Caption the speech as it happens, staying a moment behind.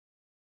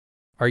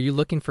Are you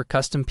looking for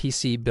custom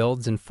PC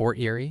builds in Fort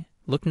Erie?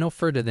 Look no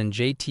further than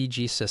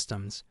JTG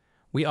Systems.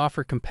 We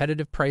offer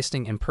competitive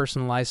pricing and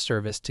personalized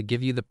service to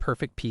give you the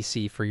perfect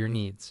PC for your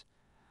needs.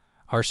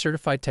 Our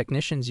certified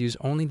technicians use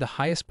only the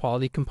highest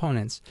quality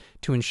components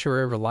to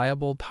ensure a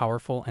reliable,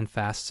 powerful, and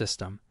fast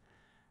system.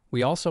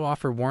 We also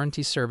offer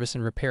warranty service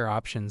and repair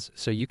options,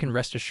 so you can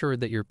rest assured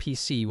that your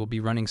PC will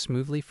be running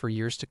smoothly for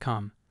years to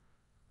come.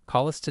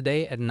 Call us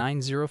today at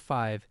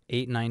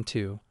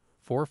 905-892-4555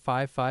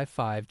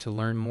 to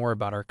learn more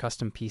about our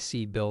custom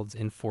PC builds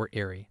in Fort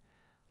Erie.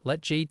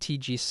 Let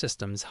JTG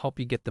Systems help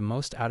you get the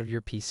most out of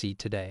your PC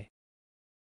today.